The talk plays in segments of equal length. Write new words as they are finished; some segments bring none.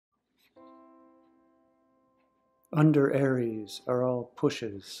Under Aries are all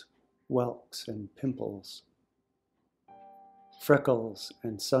pushes, whelks and pimples, freckles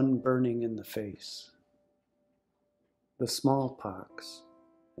and sun burning in the face, the smallpox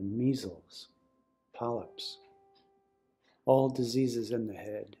and measles, polyps, all diseases in the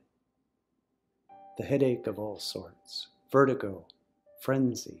head, the headache of all sorts, vertigo,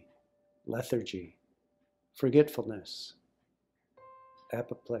 frenzy, lethargy, forgetfulness,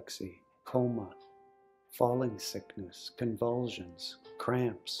 apoplexy, coma, falling sickness, convulsions,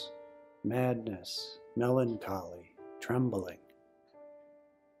 cramps, madness, melancholy, trembling.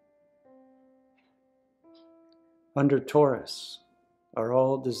 Under Taurus are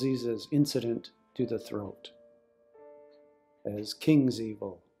all diseases incident to the throat, as king's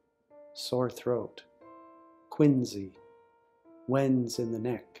evil, sore throat, quinsy, wens in the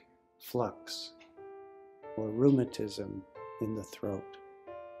neck, flux, or rheumatism in the throat.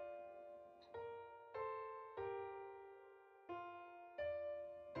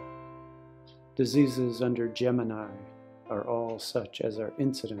 Diseases under Gemini are all such as are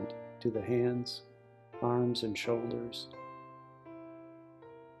incident to the hands, arms, and shoulders,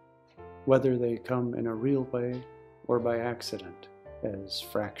 whether they come in a real way or by accident, as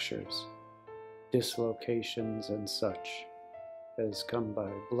fractures, dislocations, and such as come by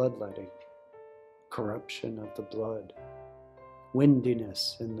bloodletting, corruption of the blood,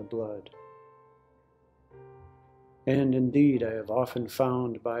 windiness in the blood. And indeed, I have often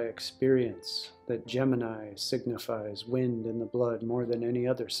found by experience that Gemini signifies wind in the blood more than any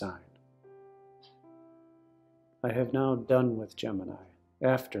other sign. I have now done with Gemini,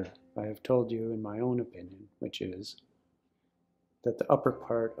 after I have told you in my own opinion, which is that the upper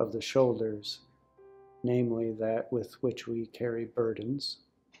part of the shoulders, namely that with which we carry burdens,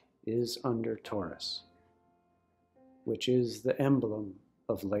 is under Taurus, which is the emblem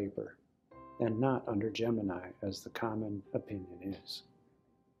of labor, and not under Gemini as the common opinion is.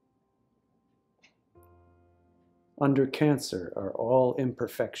 Under Cancer are all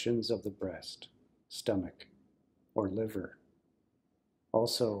imperfections of the breast, stomach, or liver,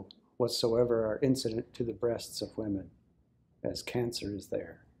 also whatsoever are incident to the breasts of women, as Cancer is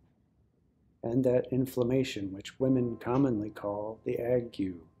there, and that inflammation which women commonly call the ague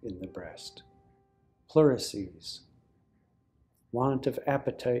in the breast, pleurisy, want of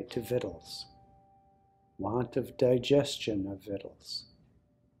appetite to victuals, want of digestion of victuals,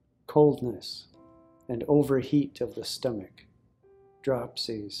 coldness and overheat of the stomach,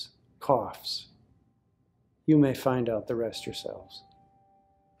 dropsies, coughs. You may find out the rest yourselves.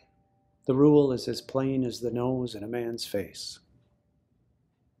 The rule is as plain as the nose in a man's face.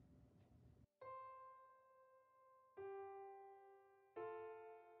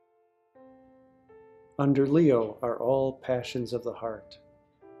 Under Leo are all passions of the heart,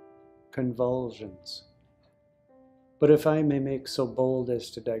 convulsions. But if I may make so bold as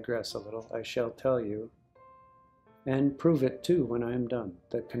to digress a little, I shall tell you, and prove it too when I am done,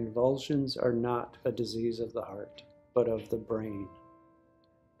 that convulsions are not a disease of the heart, but of the brain.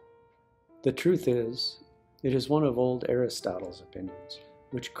 The truth is, it is one of old Aristotle's opinions,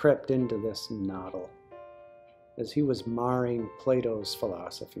 which crept into this noddle. As he was marring Plato's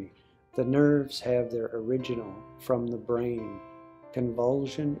philosophy, the nerves have their original from the brain.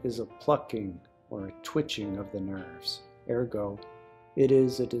 Convulsion is a plucking or a twitching of the nerves. Ergo, it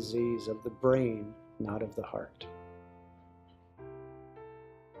is a disease of the brain, not of the heart.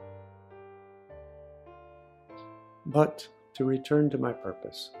 But to return to my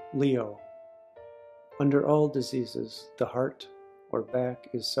purpose, Leo. Under all diseases, the heart or back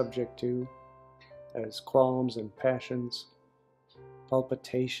is subject to, as qualms and passions,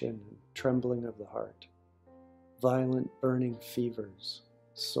 palpitation and trembling of the heart, violent burning fevers,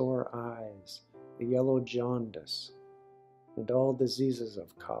 sore eyes, a yellow jaundice, and all diseases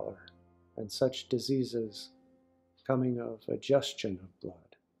of choler, and such diseases coming of adjustion of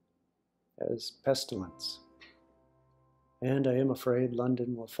blood, as pestilence. And I am afraid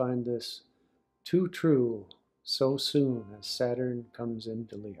London will find this too true so soon as Saturn comes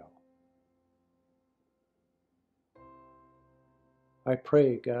into Leo. I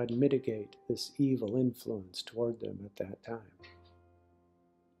pray God mitigate this evil influence toward them at that time.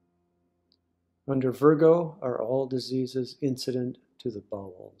 Under Virgo are all diseases incident to the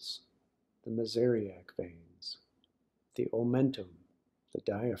bowels, the mesaraic veins, the omentum, the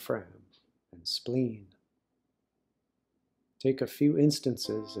diaphragm, and spleen. Take a few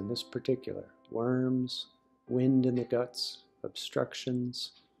instances in this particular: worms, wind in the guts,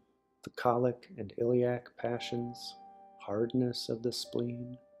 obstructions, the colic and iliac passions, hardness of the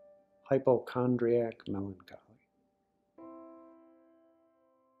spleen, hypochondriac melancholy.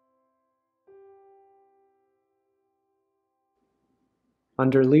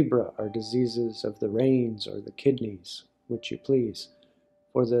 Under Libra are diseases of the reins or the kidneys, which you please,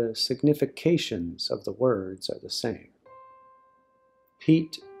 for the significations of the words are the same.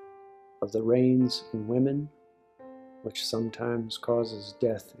 Heat of the reins in women, which sometimes causes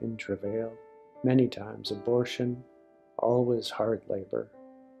death in travail, many times abortion, always hard labor,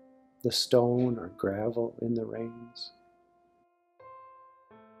 the stone or gravel in the reins.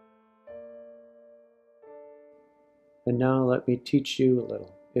 And now let me teach you a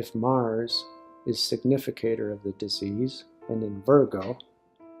little. If Mars is significator of the disease, and in Virgo,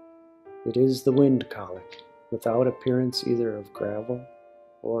 it is the wind colic, without appearance either of gravel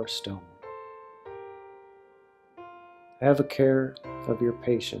or stone. Have a care of your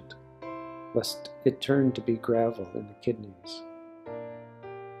patient, lest it turn to be gravel in the kidneys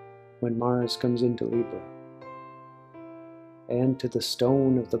when Mars comes into Libra, and to the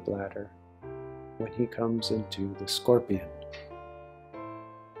stone of the bladder when he comes into the Scorpion.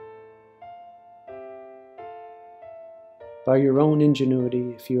 By your own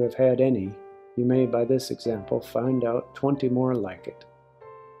ingenuity, if you have had any, you may by this example find out 20 more like it.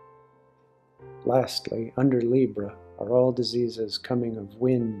 Lastly, under Libra are all diseases coming of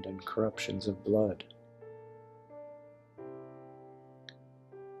wind and corruptions of blood.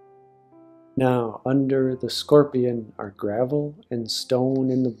 Now, under the Scorpion are gravel and stone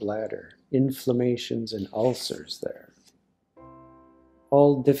in the bladder, inflammations and ulcers there.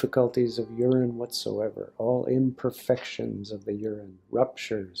 All difficulties of urine whatsoever, all imperfections of the urine,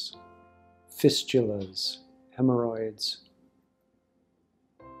 ruptures, fistulas, hemorrhoids,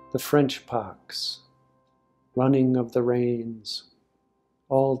 the French pox, running of the reins,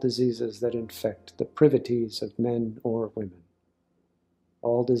 all diseases that infect the privities of men or women,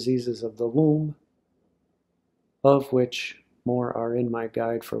 all diseases of the womb, of which more are in my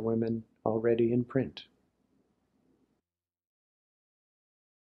guide for women already in print.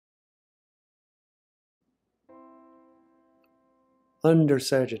 Under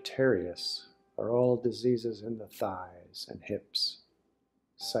Sagittarius are all diseases in the thighs and hips,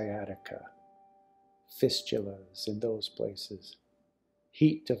 sciatica, fistulas in those places,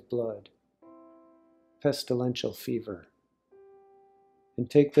 heat of blood, pestilential fever. And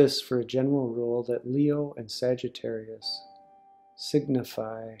take this for a general rule that Leo and Sagittarius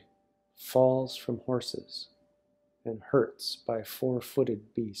signify falls from horses and hurts by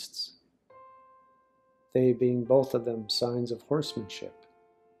four-footed beasts, they being both of them signs of horsemanship.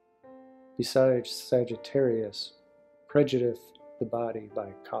 Besides, Sagittarius prejudiceth the body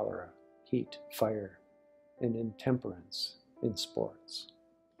by cholera, heat, fire, and intemperance in sports.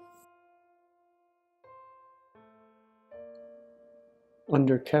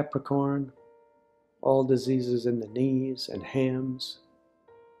 Under Capricorn, all diseases in the knees and hams,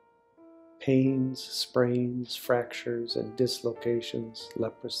 pains, sprains, fractures, and dislocations,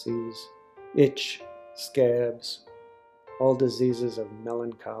 leprosies, itch, scabs, all diseases of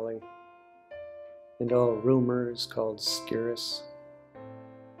melancholy, and all rumors called scirrhus.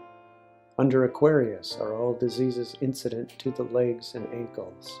 Under Aquarius are all diseases incident to the legs and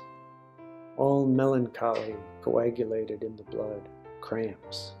ankles, all melancholy coagulated in the blood,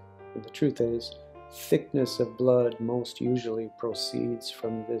 cramps. And the truth is, thickness of blood most usually proceeds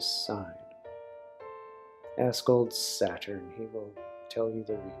from this sign. Ask old Saturn, he will tell you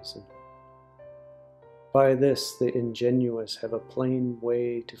the reason. By this the ingenuous have a plain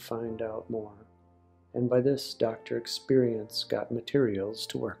way to find out more, and by this Dr. Experience got materials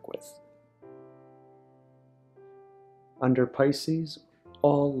to work with. Under Pisces,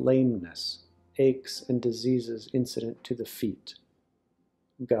 all lameness, aches and diseases incident to the feet,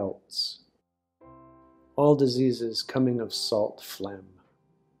 gouts, all diseases coming of salt phlegm,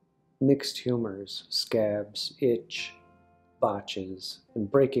 mixed humors, scabs, itch, botches, and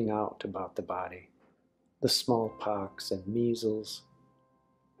breaking out about the body, the smallpox and measles,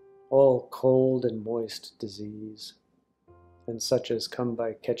 all cold and moist disease, and such as come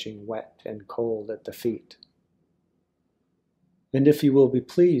by catching wet and cold at the feet. And if you will be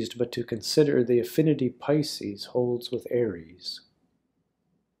pleased but to consider the affinity Pisces holds with Aries,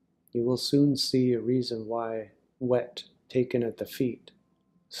 you will soon see a reason why wet taken at the feet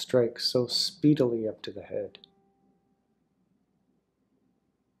strikes so speedily up to the head.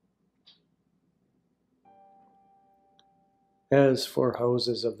 As for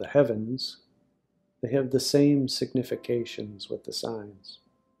houses of the heavens, they have the same significations with the signs.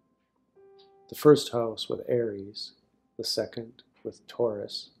 The first house with Aries, the second with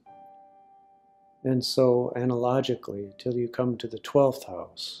Taurus, and so analogically till you come to the 12th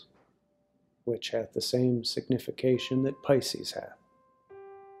house, which hath the same signification that Pisces hath.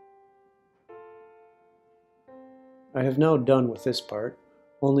 I have now done with this part,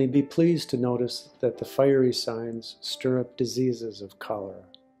 Only be pleased to notice that the fiery signs stir up diseases of cholera,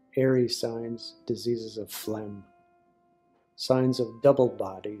 airy signs, diseases of phlegm, signs of double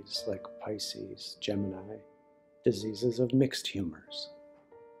bodies like Pisces, Gemini, diseases of mixed humors.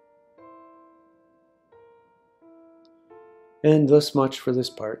 And thus much for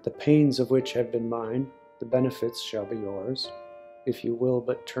this part, the pains of which have been mine, the benefits shall be yours, if you will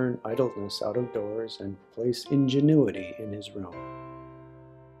but turn idleness out of doors and place ingenuity in his room.